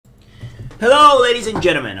Hello, ladies and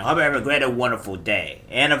gentlemen. I hope you have a great and wonderful day.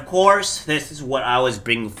 And of course, this is what I was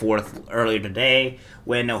bringing forth earlier today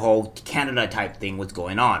when the whole Canada type thing was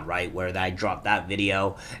going on, right? Where I dropped that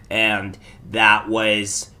video, and that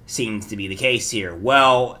seems to be the case here.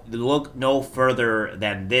 Well, look no further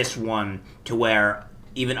than this one to where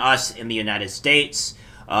even us in the United States,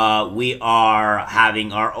 we are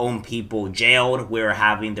having our own people jailed. We're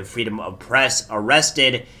having the freedom of press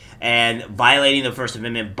arrested and violating the First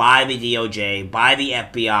Amendment by the DOJ, by the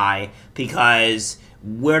FBI, because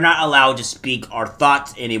we're not allowed to speak our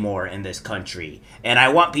thoughts anymore in this country. And I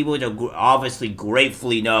want people to obviously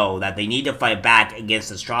gratefully know that they need to fight back against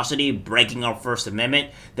this atrocity, breaking our First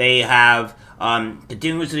Amendment. They have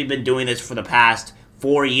continuously been doing this for the past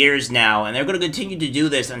 4 years now, and they're going to continue to do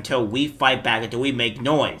this until we fight back, until we make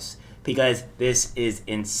noise, because this is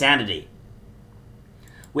insanity.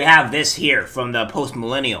 We have this here from the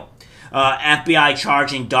Post-Millennial. FBI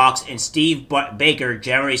charging Docs and Steve Baker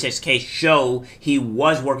January 6th case show he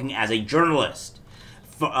was working as a journalist.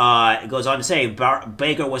 It goes on to say,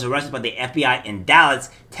 Baker was arrested by the FBI in Dallas,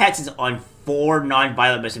 Texas on 4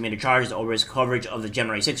 non-violent misdemeanor charges over his coverage of the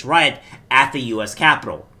January 6th riot at the U.S.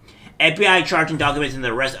 Capitol. FBI charging documents in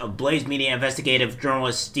the arrest of Blaze Media investigative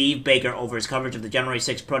journalist Steve Baker over his coverage of the January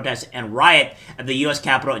 6th protests and riot at the U.S.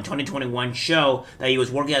 Capitol in 2021 show that he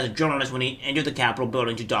was working as a journalist when he entered the Capitol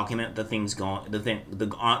building to document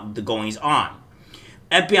the goings on.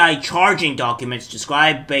 FBI charging documents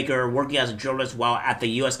describe Baker working as a journalist while at the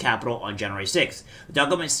U.S. Capitol on January 6th. The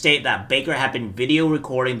documents state that Baker had been video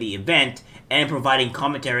recording the event and providing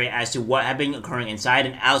commentary as to what had been occurring inside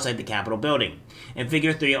and outside the Capitol building. In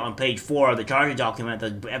Figure 3 on page 4 of the charging document,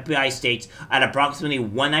 the FBI states, at approximately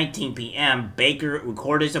 1:19 p.m., Baker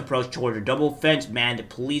recorded his approach toward a double-fence manned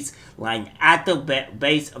police line at the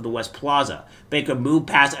base of the West Plaza. Baker moved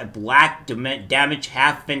past a black, damaged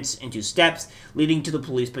half-fence into steps, leading to the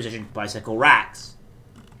police positioned bicycle racks.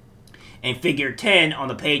 In Figure 10, on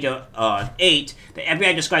the page 8, the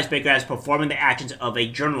FBI describes Baker as performing the actions of a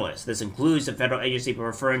journalist. This includes the federal agency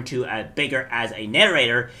referring to Baker as a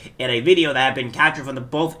narrator in a video that had been captured from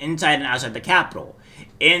both inside and outside the Capitol.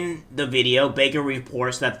 In the video, Baker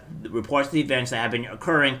reports the events that have been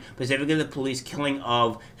occurring, specifically the police killing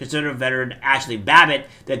of conservative veteran Ashley Babbitt,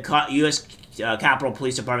 the U.S. Capitol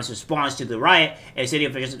Police Department's response to the riot, and city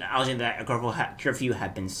officials announcing that a curfew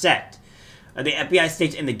had been set. The FBI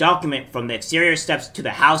states in the document, from the exterior steps to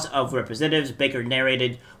the House of Representatives, Baker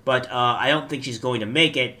narrated, but I don't think she's going to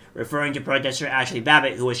make it, referring to protester Ashley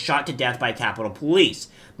Babbitt, who was shot to death by Capitol Police.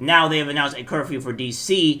 Now they have announced a curfew for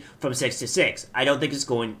D.C. from 6 to 6. I don't think it's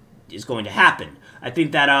going to happen. I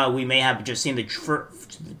think that we may have just seen the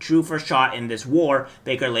true first shot in this war.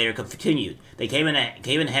 Baker later continued. They came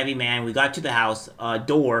in heavy, man. We got to the House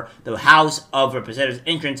door, the House of Representatives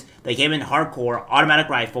entrance. They came in hardcore, automatic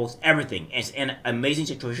rifles, everything. It's an amazing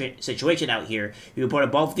situation out here. He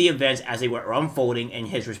reported both the events as they were unfolding and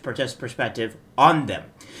his perspective on them.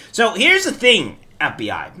 So here's the thing,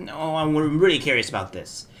 FBI. I'm really curious about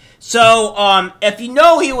this. So, if you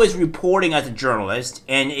know he was reporting as a journalist,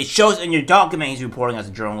 and it shows in your document he's reporting as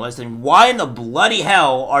a journalist, then why in the bloody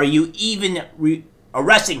hell are you even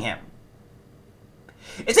arresting him?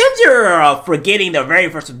 It seems you're forgetting the very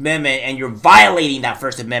First Amendment, and you're violating that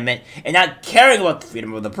First Amendment, and not caring about the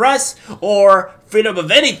freedom of the press, or freedom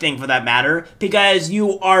of anything for that matter, because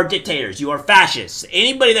you are dictators, you are fascists.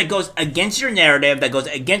 Anybody that goes against your narrative, that goes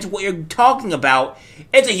against what you're talking about,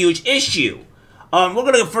 it's a huge issue. We're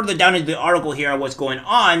going to go further down into the article here on what's going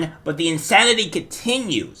on, but the insanity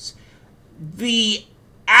continues. The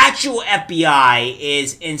actual FBI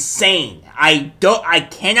is insane. I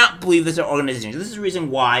cannot believe this is an organization. This is the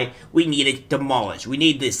reason why we need it demolished. We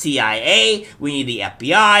need the CIA, we need the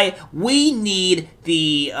FBI, we need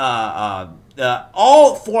the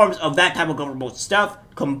all forms of that type of governmental stuff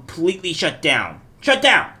completely shut down. Shut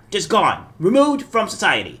down. Just gone. Removed from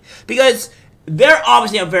society. Because they're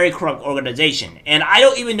obviously a very corrupt organization, and I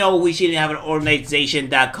don't even know we should have an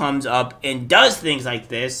organization that comes up and does things like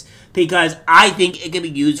this, because I think it can be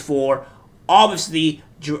used for, obviously,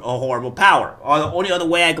 a horrible power. Or the only other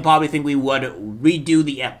way I could probably think we would redo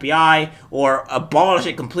the FBI or abolish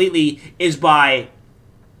it completely is by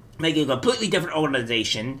making a completely different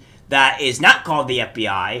organization that is not called the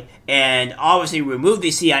FBI, and obviously remove the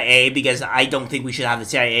CIA, because I don't think we should have the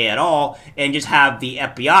CIA at all, and just have the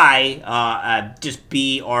FBI just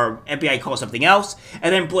be, or FBI call something else,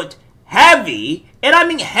 and then put heavy, and I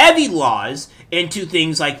mean heavy laws into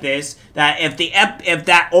things like this, that if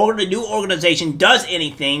the new organization does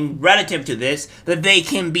anything relative to this, that they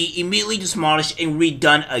can be immediately demolished and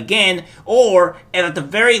redone again, or at the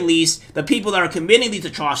very least, the people that are committing these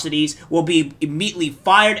atrocities will be immediately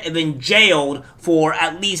fired and then jailed for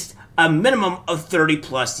at least a minimum of 30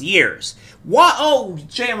 plus years. Why? Oh,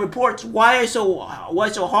 JM reports. Why so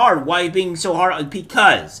hard? Why being so hard?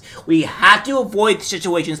 Because we have to avoid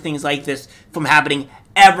situations, things like this, from happening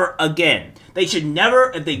ever again. They should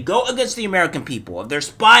never, if they go against the American people, if they're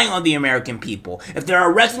spying on the American people, if they're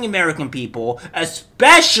arresting American people,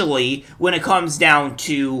 especially when it comes down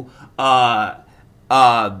to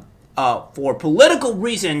for political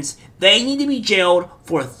reasons, they need to be jailed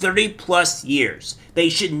for 30 plus years. They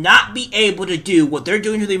should not be able to do what they're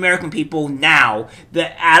doing to the American people now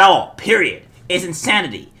at all, period. It's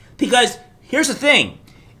insanity. Because here's the thing.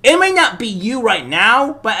 It may not be you right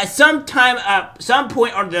now, but at some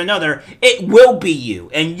point or another, it will be you.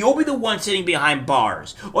 And you'll be the one sitting behind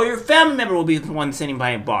bars. Or your family member will be the one sitting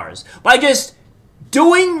behind bars. By just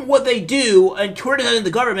doing what they do and criticizing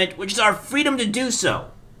the government, which is our freedom to do so.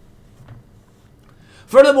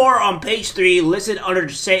 Furthermore, on page 3, listed under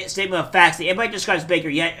the Statement of Facts, the FBI describes Baker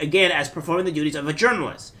yet again as performing the duties of a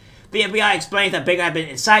journalist. The FBI explains that Baker had been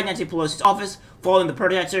inside Nancy Pelosi's office, following the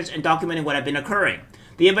protesters and documenting what had been occurring.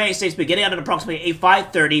 The FBI states beginning at approximately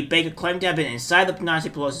 5:30, Baker claimed to have been inside the Nancy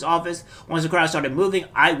Pelosi's office. Once the crowd started moving,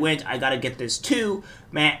 I gotta get this too,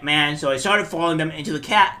 man. So I started following them into the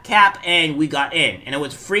cap, and we got in. And it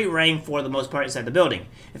was free reign for the most part inside the building.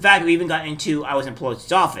 In fact, we even got into, I was in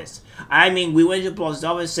Pelosi's office. I mean, we went into Pelosi's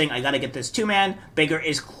office saying, I gotta get this too, man. Baker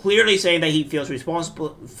is clearly saying that he feels a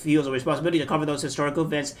responsibility to cover those historical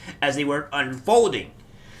events as they were unfolding.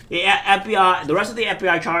 The rest of the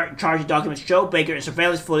FBI charge documents show Baker in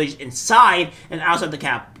surveillance footage inside and outside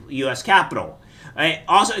the U.S. Capitol. It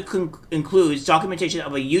also includes documentation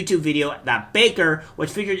of a YouTube video that Baker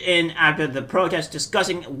was featured in after the protest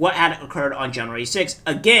discussing what had occurred on January 6th.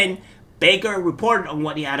 Again, Baker reported on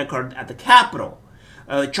what had occurred at the Capitol.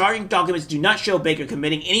 Charging documents do not show Baker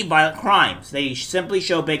committing any violent crimes. They simply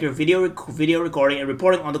show Baker video recording and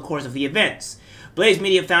reporting on the course of the events. Blaze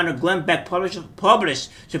Media founder Glenn Beck published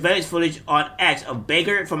surveillance footage on X of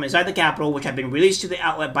Baker from inside the Capitol, which had been released to the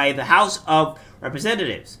outlet by the House of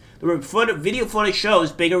Representatives. The video footage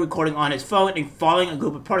shows Baker recording on his phone and following a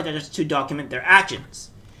group of protesters to document their actions.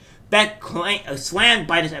 Beck slammed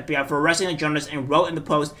Biden's FBI for arresting a journalist and wrote in the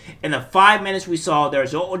post, "In the 5 minutes we saw, there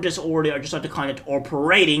is no disorderly or disruptive conduct or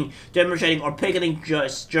parading, demonstrating, or picketing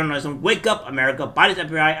journalism. Wake up, America. Biden's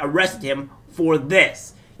FBI arrested him for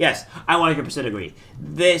this." Yes, I 100% agree.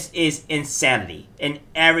 This is insanity in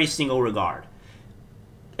every single regard.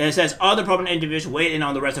 And it says, other prominent individuals weighed in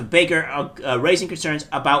on the arrest of Baker, raising concerns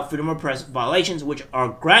about freedom of press violations, which are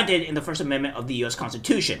granted in the First Amendment of the U.S.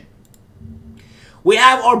 Constitution. We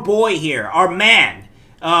have our boy here, our man,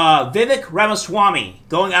 Vivek Ramaswamy,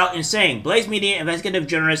 going out and saying, Blaze Media investigative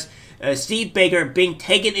journalist Steve Baker being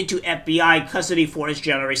taken into FBI custody for his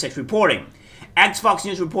January 6th reporting. Ex-Fox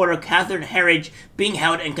News reporter Catherine Herridge being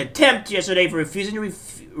held in contempt yesterday for refusing to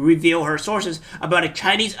reveal her sources about a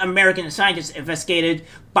Chinese-American scientist investigated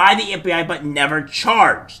by the FBI but never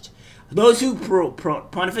charged. Those who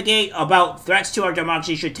pontificate about threats to our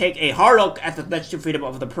democracy should take a hard look at the threats to freedom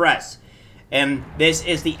of the press. And this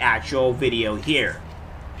is the actual video here.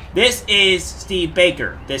 This is Steve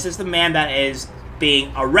Baker. This is the man that is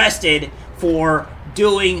being arrested for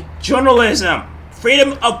doing journalism.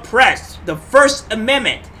 Freedom of press, the First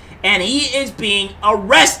Amendment, and he is being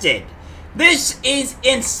arrested. This is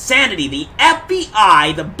insanity. The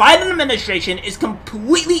FBI, the Biden administration, is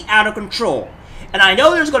completely out of control. And I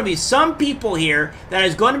know there's going to be some people here that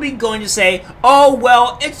is going to say, oh,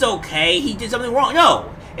 well, it's okay, he did something wrong.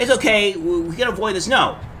 No, it's okay, we can avoid this.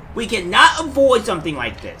 No, we cannot avoid something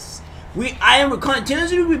like this. I am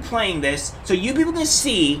continuously replaying this so you people can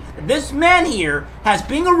see that this man here has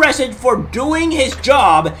been arrested for doing his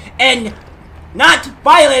job and not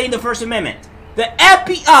violating the First Amendment. The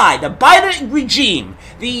FBI, the Biden regime,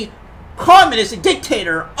 the communist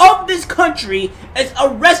dictator of this country is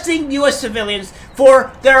arresting U.S. civilians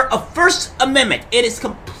for their First Amendment. It is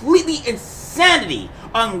completely insanity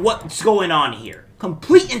on what's going on here.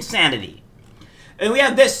 Complete insanity. And we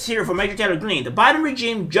have this here from Major Taylor Green. The Biden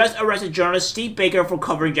regime just arrested journalist Steve Baker for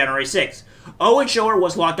covering January 6th. Owen Schroyer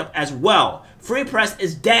was locked up as well. Free press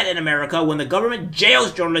is dead in America when the government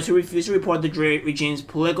jails journalists who refuse to report the regime's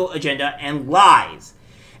political agenda and lies.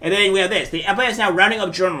 And then we have this. The FBI is now rounding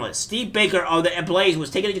up journalists. Steve Baker of the Blaze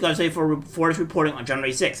was taken into custody for his reporting on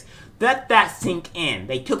January 6th. Let that sink in.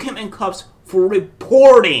 They took him in cuffs for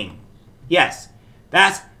reporting. Yes,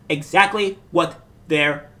 that's exactly what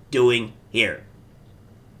they're doing here.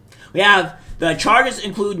 We have the charges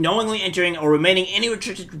include knowingly entering or remaining in a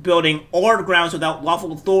restricted building or grounds without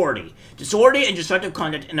lawful authority, disorderly and destructive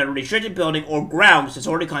conduct in a restricted building or grounds,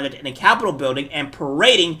 disorderly conduct in a Capitol building, and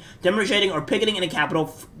parading, demonstrating, or picketing in a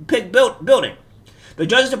Capitol building. The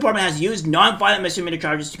Justice Department has used nonviolent misdemeanor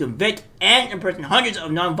charges to convict and imprison hundreds of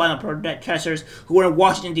nonviolent protesters who were in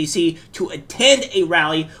Washington, D.C. to attend a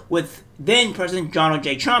rally with then-President Donald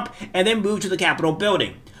J. Trump and then move to the Capitol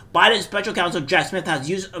building. Biden's special counsel Jack Smith has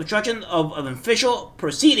used obstruction of an official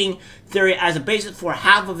proceeding theory as a basis for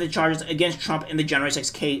half of the charges against Trump in the January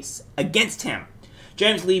 6th case against him.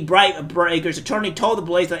 James Lee Brightacre's attorney told the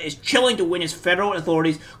Blaze that it's chilling to witness federal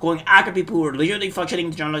authorities going after people who were legitimately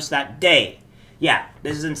functioning journalists that day. Yeah,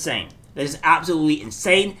 this is insane. This is absolutely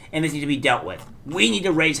insane, and this needs to be dealt with. We need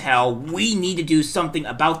to raise hell. We need to do something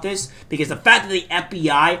about this, because the fact that the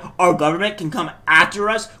FBI, our government, can come after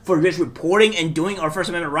us for just reporting and doing our First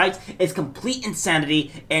Amendment rights is complete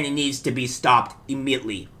insanity, and it needs to be stopped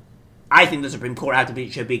immediately. I think the Supreme Court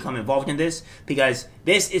should become involved in this, because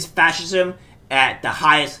this is fascism at the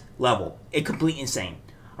highest level. It's completely insane.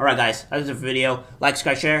 Alright guys, that's the video. Like,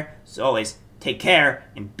 subscribe, share. As always, take care,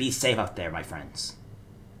 and be safe out there, my friends.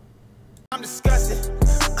 I'm disgusted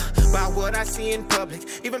by what I see in public.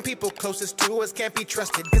 Even people closest to us can't be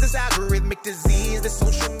trusted. Cause it's algorithmic disease, the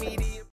social media.